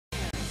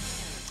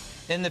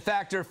In the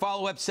Factor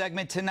follow-up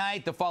segment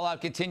tonight, the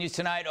fallout continues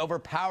tonight over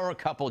power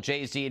couple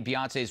Jay-Z and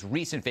Beyonce's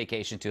recent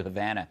vacation to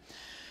Havana.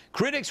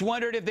 Critics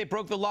wondered if they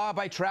broke the law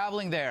by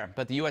traveling there,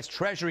 but the U.S.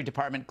 Treasury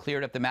Department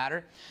cleared up the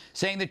matter,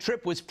 saying the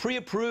trip was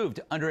pre-approved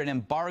under an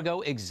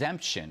embargo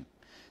exemption.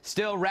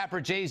 Still, rapper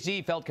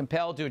Jay-Z felt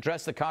compelled to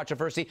address the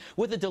controversy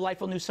with a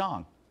delightful new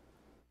song.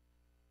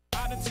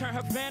 I done turned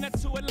Havana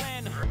to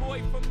Atlanta.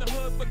 Boy from the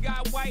hood, but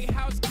got White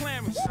House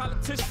clearance.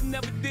 Politicians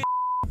never did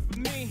for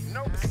me,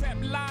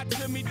 except lie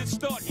to me,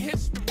 distort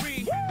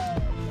history.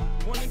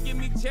 Wanna give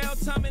me jail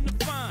time in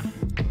the fine?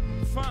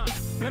 Fine,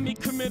 let me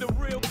commit a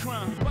real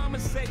crime. Obama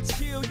said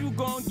chill, you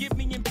gon' get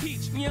me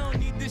impeached. You don't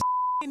need this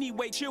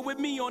anyway, chill with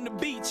me on the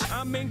beach.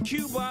 I'm in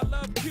Cuba, I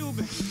love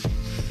Cubans.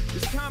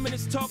 This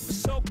communist talk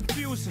was so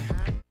confusing.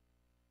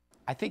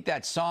 I think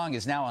that song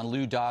is now on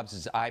Lou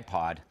Dobbs'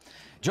 iPod.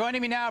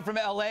 Joining me now from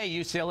L.A.,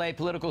 UCLA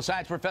political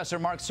science professor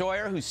Mark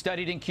Sawyer, who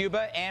studied in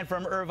Cuba, and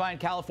from Irvine,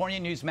 California,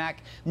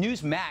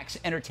 Newsmax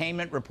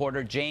entertainment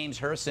reporter James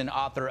Herson,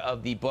 author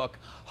of the book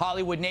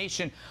Hollywood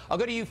Nation. I'll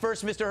go to you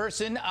first, Mr.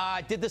 Herson.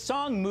 Did the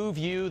song move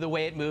you the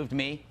way it moved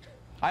me?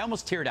 I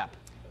almost teared up.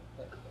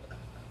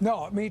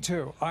 No, me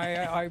too.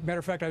 Matter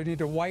of fact, I need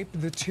to wipe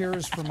the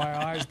tears from my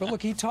eyes. But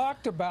look, he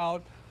talked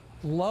about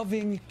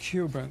loving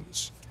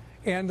Cubans.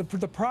 And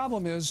the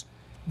problem is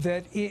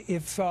that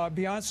if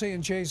Beyonce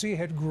and Jay-Z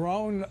had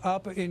grown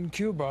up in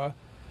Cuba,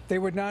 they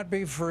would not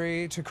be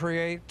free to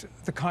create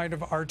the kind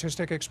of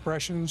artistic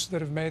expressions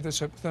that have made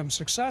them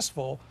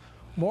successful.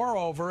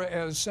 Moreover,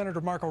 as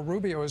Senator Marco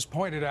Rubio has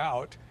pointed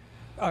out,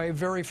 a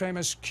very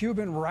famous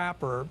Cuban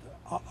rapper,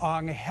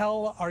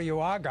 Angel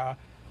Arriaga,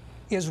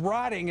 is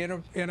rotting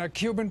in a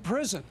Cuban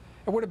prison.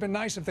 It would have been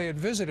nice if they had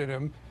visited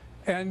him,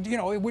 and, you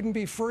know, it wouldn't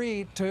be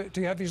free to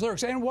have these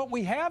lyrics. And what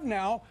we have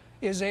now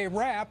is a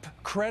rap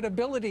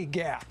credibility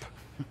gap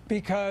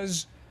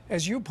because,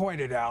 as you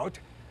pointed out,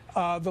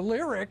 the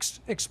lyrics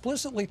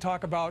explicitly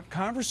talk about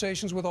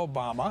conversations with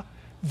Obama,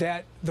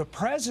 that the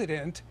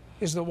president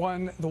is the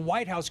one, the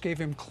White House gave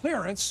him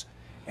clearance,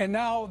 and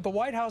now the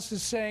White House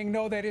is saying,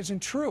 no, that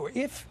isn't true.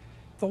 If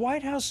the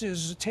White House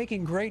is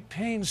taking great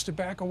pains to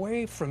back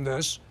away from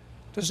this,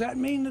 does that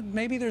mean that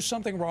maybe there's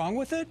something wrong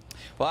with it?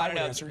 Well, I don't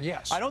know. Answer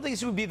yes. I don't think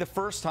this would be the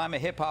first time a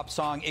hip-hop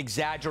song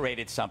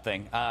exaggerated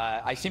something.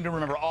 I seem to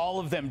remember all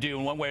of them do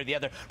in one way or the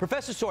other.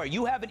 Professor Sawyer,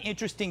 you have an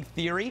interesting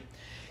theory.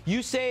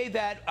 You say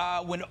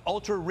that when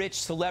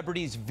ultra-rich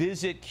celebrities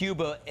visit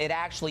Cuba, it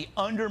actually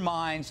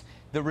undermines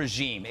the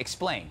regime.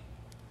 Explain.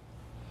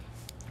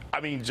 I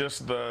mean,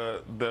 just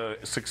the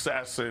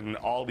success and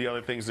all the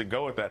other things that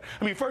go with that.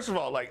 I mean, first of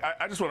all, like,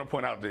 I just want to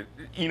point out that,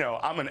 you know,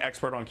 I'm an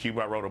expert on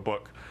Cuba. I wrote a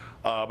book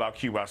about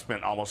Cuba. I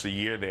spent almost a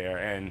year there,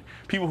 and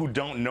people who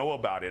don't know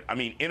about it, I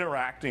mean,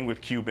 interacting with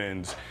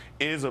Cubans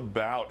is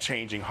about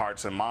changing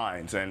hearts and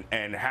minds, and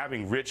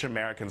having rich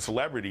American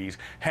celebrities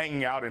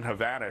hanging out in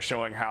Havana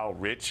showing how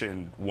rich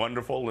and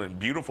wonderful and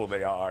beautiful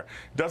they are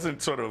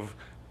doesn't sort of,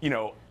 you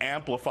know,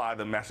 amplify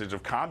the message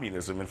of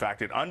communism. In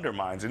fact, it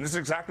undermines, and this is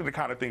exactly the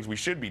kind of things we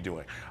should be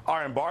doing.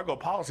 Our embargo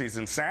policy is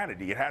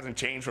insanity. It hasn't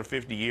changed for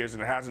 50 years,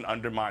 and it hasn't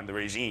undermined the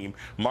regime.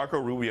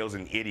 Marco Rubio's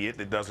an idiot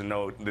that doesn't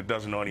know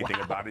anything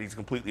about it. He's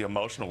completely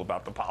emotional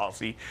about the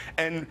policy.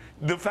 And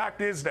the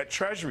fact is that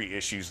Treasury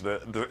issues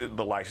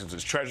the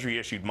licenses. Treasury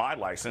issued my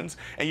license,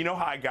 and you know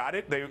how I got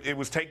it? It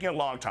was taking a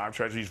long time.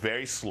 Treasury's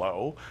very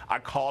slow. I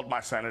called my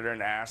senator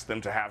and asked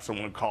them to have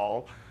someone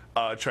call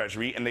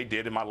Treasury, and they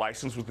did, and my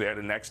license was there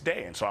the next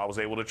day. And so I was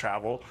able to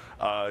travel,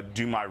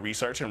 do my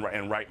research,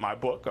 and write my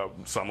book,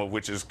 some of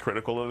which is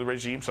critical of the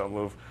regime, some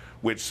of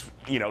which,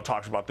 you know,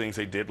 talks about things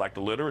they did, like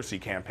the literacy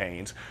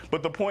campaigns.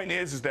 But the point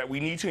is that we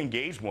need to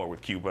engage more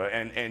with Cuba,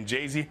 and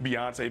Jay-Z and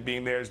Beyonce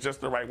being there is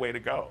just the right way to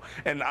go.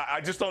 And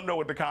I just don't know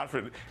what the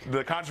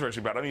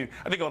controversy about. I mean,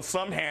 I think on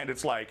some hand,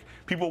 it's like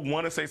people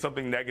want to say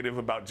something negative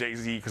about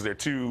Jay-Z because they're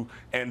too,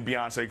 and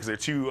Beyonce because they're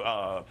too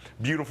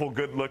beautiful,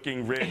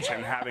 good-looking, rich,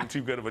 and having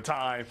too good of a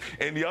time.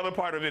 And the other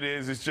part of it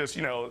is just,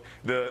 you know,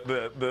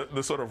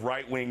 the sort of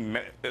right-wing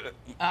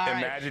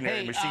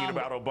imaginary machine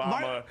about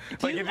Obama.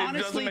 Like, it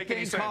doesn't make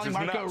any sense.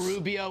 Marco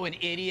Rubio an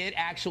idiot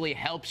actually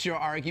helps your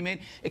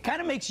argument? It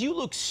kind of makes you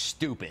look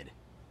stupid.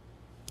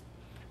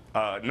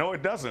 No,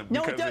 it doesn't.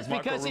 No, it does,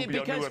 because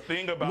Rubio knew a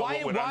thing about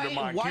what would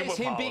undermine why Cuba is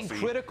him policy.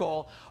 being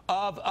critical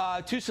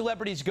of two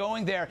celebrities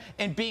going there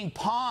and being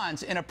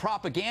pawns in a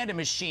propaganda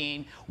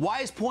machine?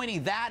 Why is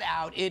pointing that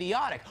out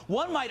idiotic?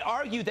 One might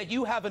argue that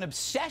you have an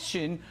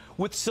obsession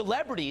with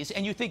celebrities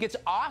and you think it's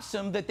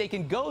awesome that they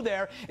can go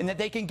there and that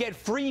they can get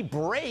free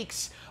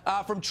breaks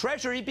from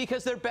Treasury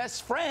because they're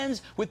best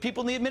friends with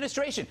people in the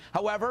administration.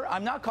 However,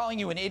 I'm not calling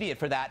you an idiot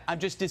for that. I'm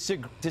just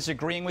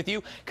disagreeing with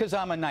you because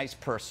I'm a nice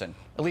person.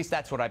 At least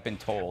that's what I've been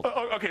told.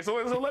 Okay, so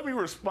let me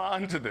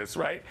respond to this,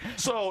 right?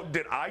 So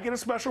did I get a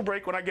special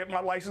break when I get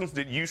my license?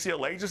 Did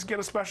UCLA just get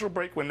a special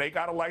break when they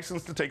got a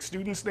license to take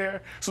students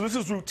there? So this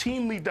is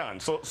routinely done.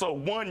 So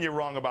one, you're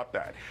wrong about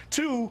that.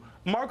 Two,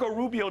 Marco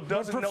Rubio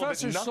doesn't know that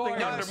Professor nothing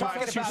Sawyer,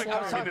 undermines Cuban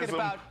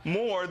communism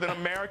more than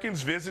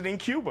Americans visiting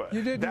Cuba.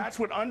 That's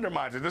what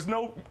undermines it. There's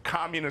no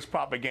communist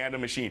propaganda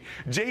machine.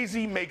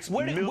 Jay-Z makes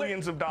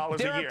millions of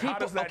dollars a year. How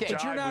does that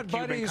jive you're not with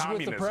Cuban buddies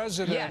communism? with the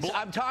president. Yes,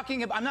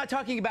 I'm not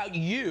talking about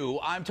you.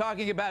 I'm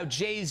talking about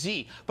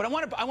Jay-Z. But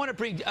I want to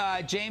bring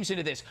James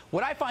into this.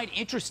 What I find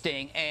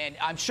interesting, and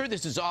I'm sure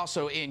this is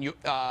also in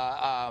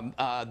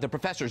the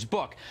professor's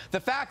book, the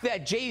fact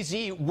that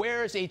Jay-Z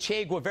wears a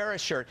Che Guevara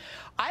shirt.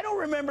 I don't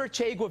remember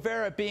Che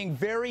Guevara being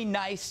very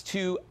nice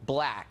to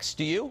blacks.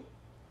 Do you?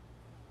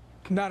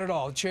 Not at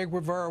all. Che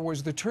Guevara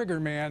was the trigger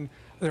man.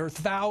 There are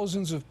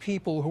thousands of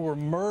people who were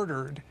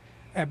murdered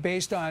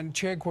based on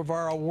Che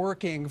Guevara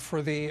working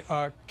for the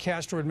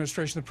Castro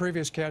administration, the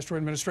previous Castro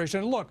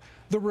administration. And look,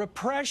 the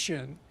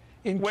repression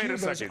in Cuba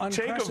is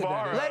unprecedented. Che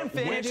Guevara Let him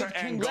finish. went to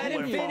Angola Let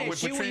him finish.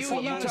 with You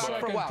Patrice talk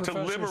for a while.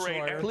 to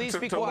liberate, Please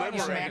be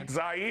quiet,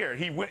 Zaire.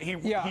 He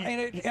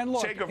and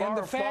look, Che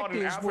Guevara fought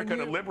in Africa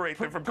to liberate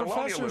them from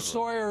colonialism. Professor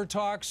Sawyer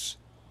talks,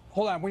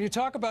 hold on, when you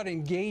talk about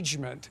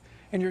engagement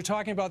and you're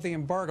talking about the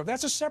embargo,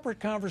 that's a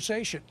separate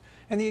conversation.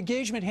 And the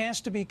engagement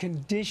has to be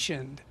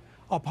conditioned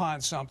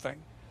upon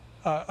something,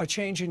 a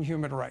change in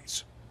human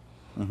rights.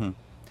 Mm-hmm.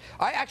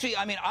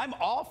 I'm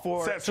all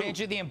for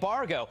changing the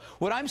embargo.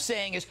 What I'm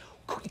saying is,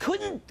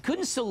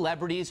 couldn't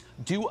celebrities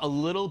do a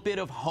little bit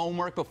of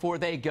homework before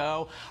they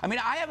go? I mean,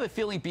 I have a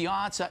feeling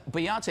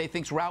Beyonce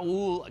thinks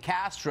Raul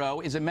Castro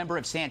is a member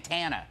of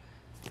Santana.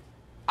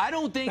 I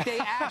don't think they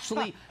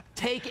actually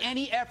take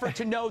any effort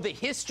to know the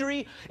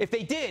history. If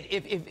they did,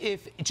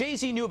 if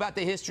Jay-Z knew about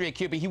the history of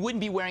Cuba, he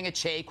wouldn't be wearing a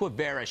Che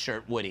Guevara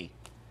shirt, would he?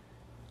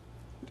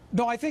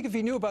 No, I think if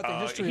he knew about the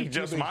history of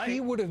Cuba, he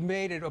would have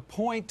made it a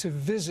point to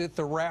visit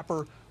the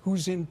rapper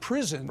who's in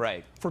prison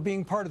for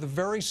being part of the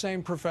very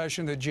same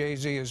profession that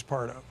Jay-Z is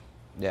part of.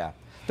 Yeah.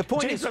 The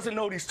point James doesn't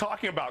know what he's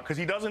talking about because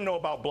he doesn't know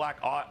about Black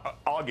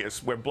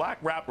August, where black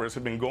rappers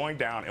have been going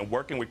down and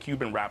working with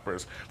Cuban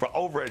rappers for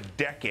over a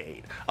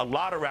decade. A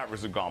lot of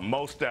rappers have gone.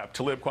 Mos Def,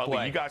 Talib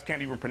Kweli. You guys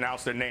can't even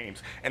pronounce their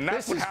names. And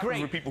that's what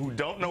happens with people who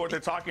don't know what they're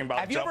talking about.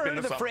 Have you ever heard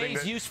of the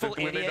phrase useful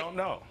idiot? They don't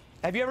know.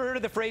 Have you ever heard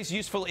of the phrase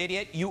useful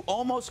idiot? You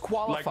almost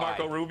qualify. Like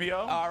Marco Rubio?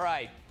 All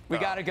right. We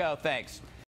got to go. Thanks.